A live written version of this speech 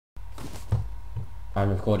I'm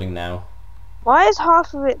recording now. Why is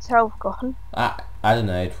half of its health gone? I don't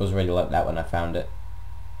know. It was really like that when I found it.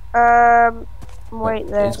 Um, But wait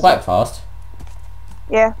it's there. quite fast.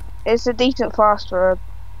 Yeah, it's a decent fast for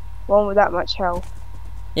one with that much health.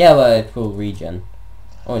 Yeah, well, it will regen.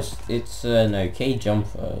 Oh, it's an okay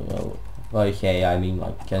jumper. Well, okay, I mean,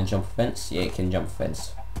 like, can it jump a fence? Yeah, it can jump a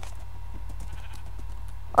fence.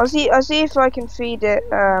 I'll see if I can feed it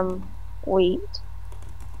wheat.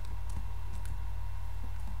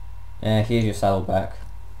 Here's your saddleback.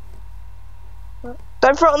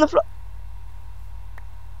 Don't throw it on the floor.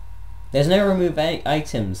 There's no remove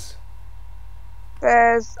items.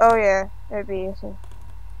 Oh yeah, it'd be easy.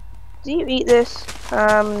 Do you eat this?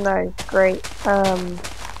 No. Great. Nom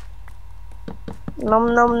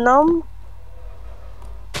nom nom.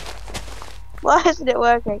 Why isn't it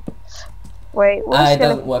working? Wait, what It skeleton?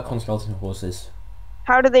 doesn't work on skeleton horses.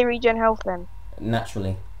 How do they regen health then?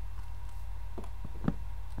 Naturally.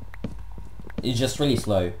 It's just really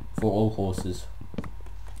slow for all horses.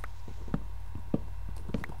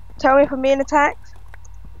 Tell me if I'm being attacked.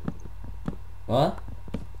 What?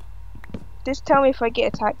 Just tell me if I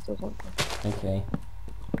get attacked or something. Okay.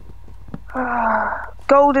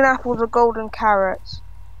 Golden apples or golden carrots.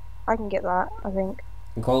 I can get that, I think.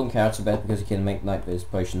 Golden carrots are better because you can make night vision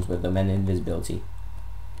potions with them and invisibility.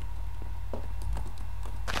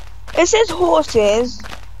 It says horses.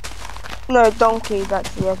 No, donkeys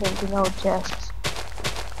actually, I think, in old chests.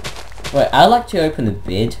 Wait, I'd like to open a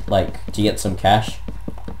bid, like, to get some cash.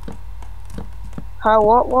 How,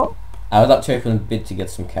 what? I would like to open a bid to get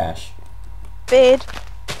some cash. Bid?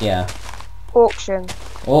 Yeah. Auction.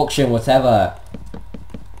 Auction, whatever.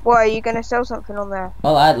 Why, are you gonna sell something on there?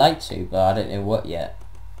 Well, I'd like to, but I don't know what yet.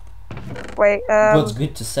 Wait, What's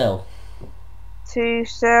good to sell? to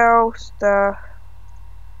sell stuff.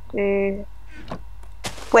 Wait,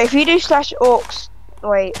 if you do /orcs,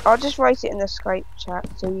 wait, I'll just write it in the Skype chat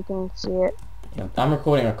so you can see it. Yeah, I'm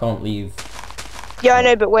recording, I can't leave. Yeah, I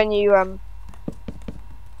know, but when you,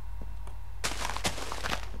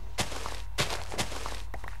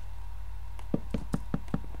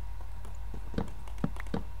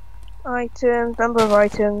 items, number of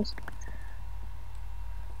items.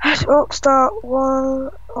 Orc start 1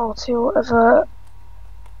 or 2, whatever.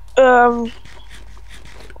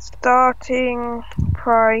 Starting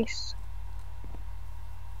price.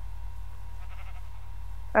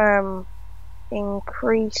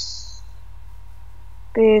 Increase.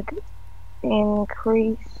 Bid.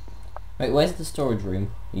 Increase. Wait, where's the storage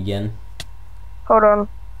room again? Hold on.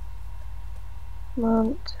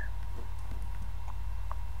 Month.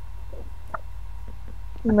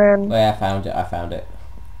 Men. Wait, I found it.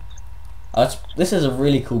 Oh, this is a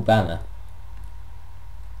really cool banner.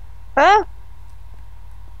 Huh?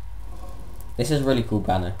 This is a really cool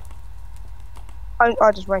banner.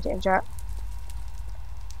 I'll just write it in chat.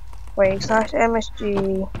 Wait,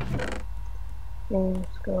 /MSG.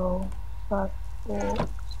 DoomSkull. /orc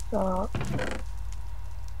start.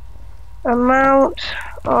 Amount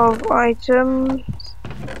of items.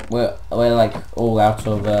 We're like all out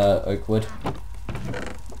of oak wood.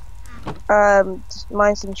 Just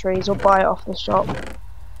mine some trees or buy it off the shop.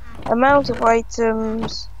 Amount of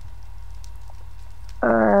items.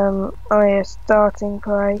 Oh yeah, starting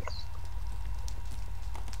price.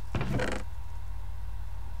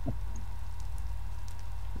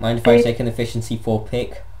 Mind if I take an efficiency 4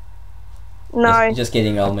 pick? No, Just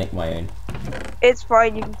kidding, I'll make my own. it's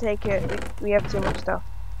fine, you can take it. We have too much stuff.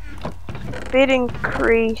 Bid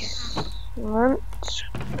increasement.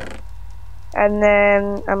 And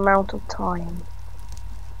then amount of time.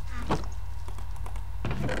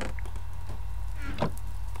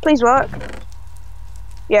 Please work.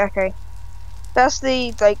 Yeah, okay. That's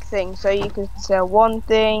the like thing. So you can sell one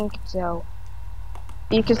thing,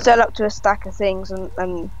 you can sell up to a stack of things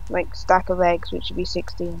and like stack of eggs, which would be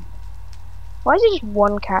 16. Why is it just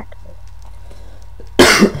one cactus?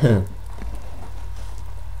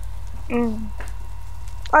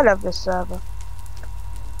 I love this server.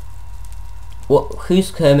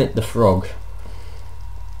 Who's Kermit the Frog?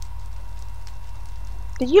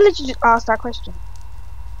 Did you literally just ask that question?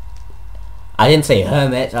 I didn't say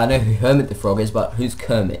Hermit, I know who Hermit the Frog is, but who's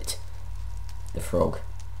Kermit the Frog?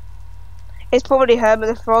 It's probably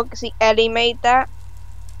Hermit the Frog. See, Ellie made that.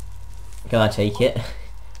 Can I take it?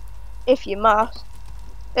 If you must.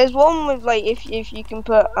 There's one with like if you can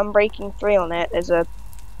put Unbreaking 3 on it. There's a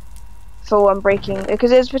full Unbreaking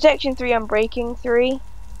because there's Protection 3, Unbreaking 3.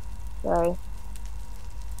 So.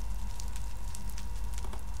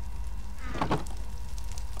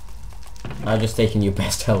 I've just taken your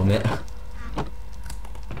best helmet.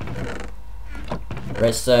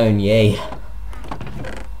 Redstone, yay.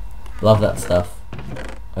 Love that stuff.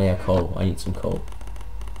 Oh yeah, coal. I need some coal.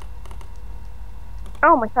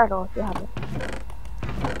 Oh, my saddle, if you have it.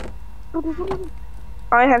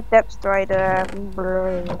 I have depth strider.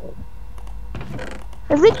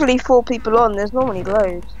 There's literally 4 people on, there's normally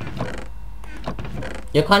loads.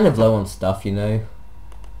 You're kind of low on stuff, you know.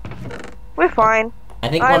 We're fine. I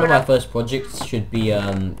think one of my first projects should be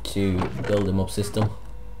to build a mob system.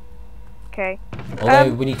 Okay.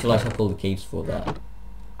 Although we need to light up all the caves for that.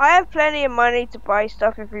 I have plenty of money to buy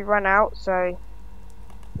stuff if we run out, so...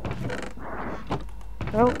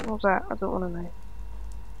 Oh, what was that? I don't want to know.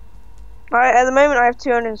 At the moment I have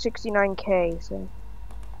 269k, so...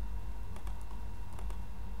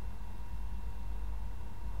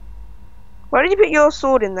 Why did you put your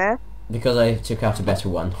sword in there? Because I took out a better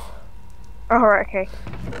one. Oh, right, okay.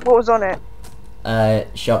 What was on it?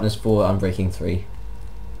 Sharpness 4, Unbreaking 3.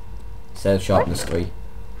 So sharpness 3.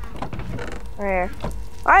 Oh yeah.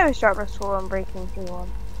 I have a sharpness 4 on breaking 3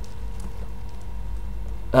 one.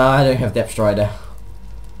 I don't have depth strider.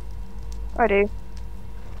 I do.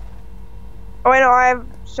 Oh wait, no, I have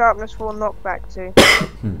sharpness 4 knockback too.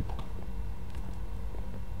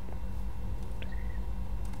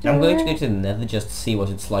 I'm going to go to the Nether just to see what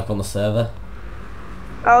it's like on the server.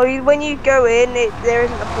 Oh, when you go in, there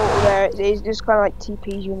isn't a portal there. It's just kind of like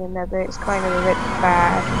TPs you in the Nether. It's kind of a bit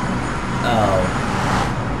bad. Oh.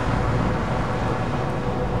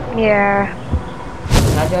 Yeah.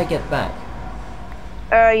 How do I get back?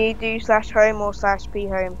 You do /home or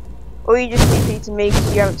 /phome. Or you just TP to me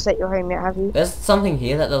because you haven't set your home yet, have you? There's something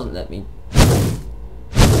here that doesn't let me.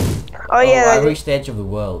 Oh yeah. I reached the edge of the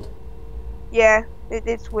world. Yeah,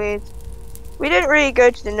 it's weird. We don't really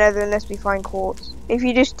go to the Nether unless we find quartz. If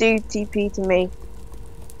you just do TP to me.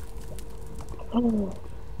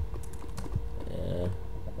 Yeah.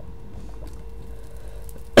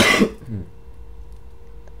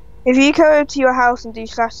 If you go to your house and do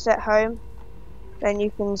 /set home, then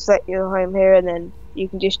you can set your home here, and then you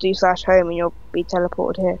can just do /home and you'll be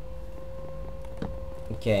teleported here.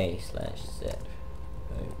 Okay, /set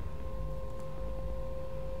home.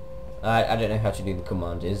 I don't know how to do the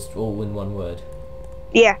command. Is it all in one word?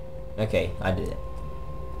 Yeah. Okay, I did it.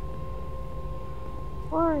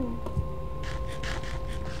 Why?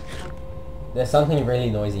 There's something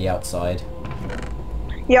really noisy outside.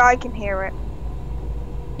 Yeah, I can hear it.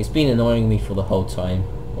 It's been annoying me for the whole time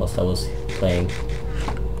whilst I was playing.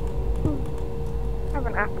 I have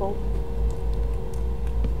an apple.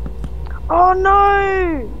 Oh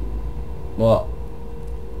no! What?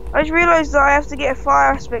 I just realised that I have to get a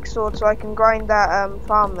fire aspect sword so I can grind that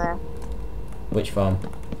farm there. Which farm?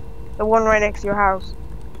 The one right next to your house.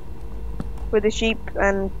 With the sheep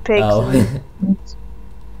and pigs. Oh. And...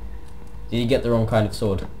 Did you get the wrong kind of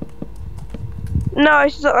sword? No,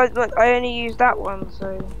 it's just I only used that one,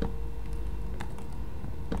 so...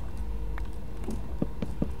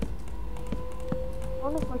 I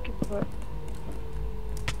wonder if I could put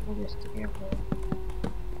all this together.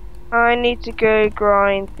 I need to go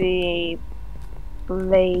grind the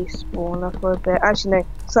blaze spawner for a bit. Actually, no.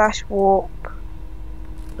 /warp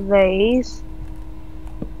blaze.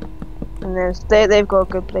 And they've got a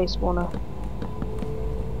good blaze spawner.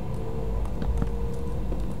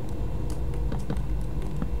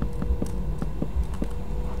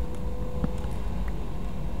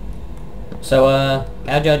 So,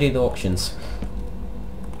 how do I do the auctions?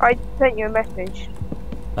 I sent you a message.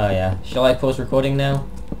 Oh yeah. Shall I pause recording now?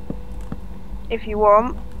 If you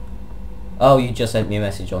want. Oh, you just sent me a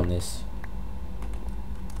message on this.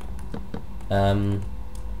 Is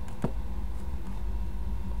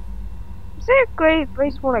there a great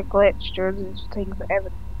blaze spawner glitched, or is it just taking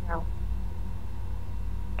forever now?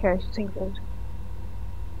 Okay, it's taking forever.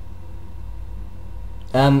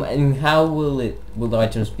 And how will the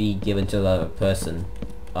items be given to the person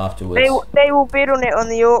afterwards? They will bid on it on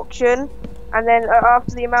the auction, and then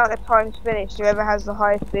after the amount of time's finished, whoever has the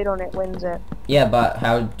highest bid on it wins it. Yeah, but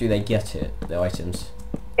how do they get it? The items?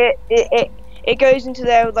 It goes into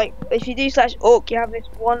their, like, if you do /orc, you have this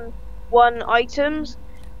one items.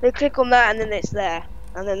 They click on that, and then it's there,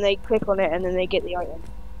 and then they click on it, and then they get the item.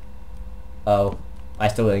 Oh, I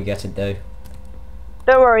still don't get it though.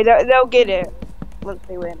 Don't worry, they'll get it once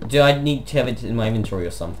they win. Do I need to have it in my inventory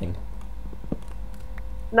or something?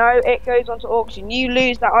 No, it goes onto auction. You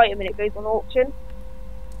lose that item and it goes on auction.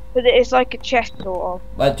 But it's like a chest sort of.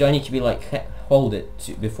 But do I need to be like hold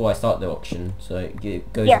it before I start the auction so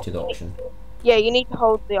it goes into the auction? Yeah, you need to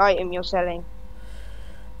hold the item you're selling.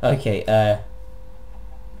 Okay,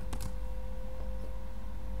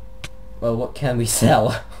 well, what can we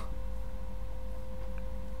sell?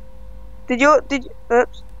 Did you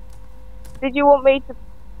want me to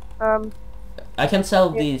I can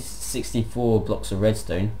sell Yeah. these 64 blocks of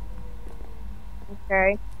redstone.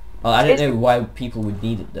 Okay. I don't It's know why people would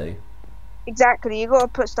need it though. exactly. You gotta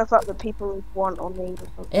put stuff up that people want or need or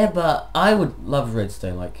something. Yeah, but I would love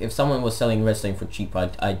redstone. Like, if someone was selling redstone for cheap,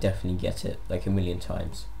 I'd definitely get it, like, a million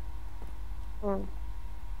times. Hmm.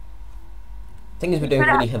 Thing is, we You don't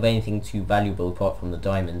could really have anything too valuable apart from the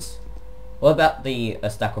diamonds. What about a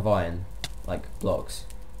stack of iron, like blocks?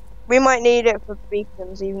 We might need it for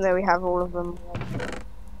beacons, even though we have all of them.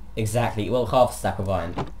 Exactly. Well, half a stack of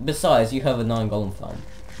iron. Besides, you have a 9 golem farm.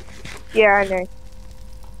 Yeah, I know.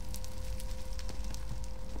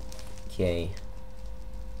 Okay.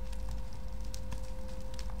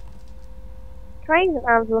 Can I use an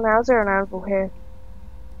anvil now? Is there an anvil here?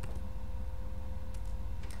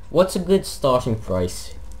 What's a good starting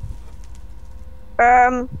price?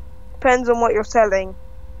 Depends on what you're selling.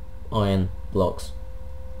 Iron blocks.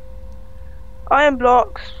 Iron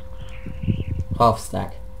blocks. Half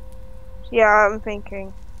stack. Yeah, I'm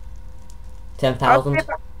thinking. I'd say 10,000.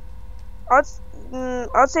 about,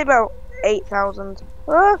 I'd say about 8,000.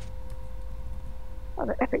 Ah! Oh,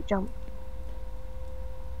 the epic jump.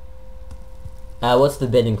 What's the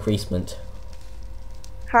bid increasement?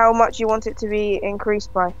 How much you want it to be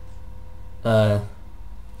increased by?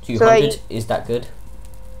 200. Is that good?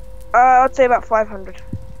 I'd say about 500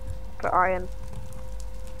 for iron.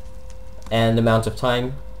 And amount of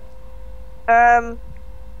time?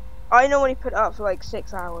 I normally put it up for like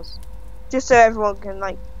 6 hours, just so everyone can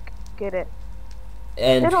like get it.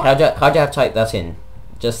 And how do I type that in?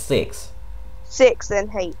 Just 6. 6 then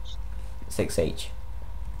H. 6H.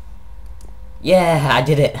 Yeah, I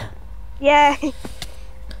did it. Yay!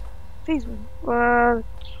 Please,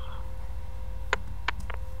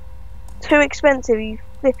 too expensive. You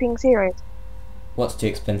flipping serious? What's too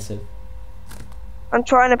expensive? I'm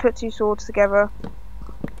trying to put 2 swords together.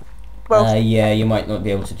 Well, yeah, you might not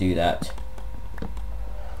be able to do that.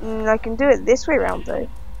 I can do it this way round though.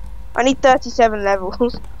 I need 37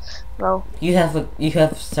 levels. Well, You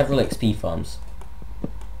have several XP farms.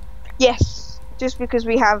 yes, just because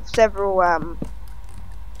we have several well,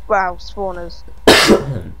 spawners.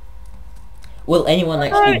 Will anyone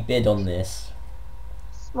actually bid on this?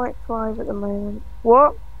 Smite 5 at the moment.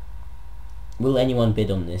 What? Will anyone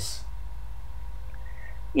bid on this?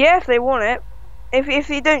 Yeah, if they want it. If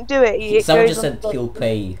you don't do it, it Someone goes just on said he'll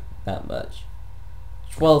pay that much.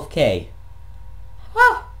 12k.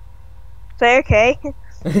 Ah! Say okay.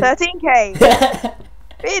 13k.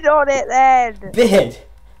 Bid on it then. Bid.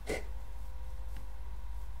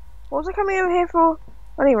 What was I coming over here for?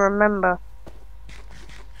 I don't even remember.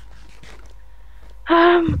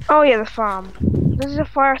 Oh yeah, the farm. This is a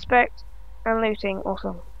fire aspect and looting.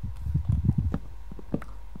 Awesome.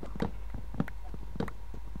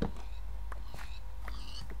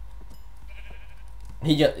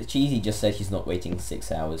 Cheesy just said she's not waiting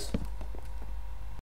 6 hours.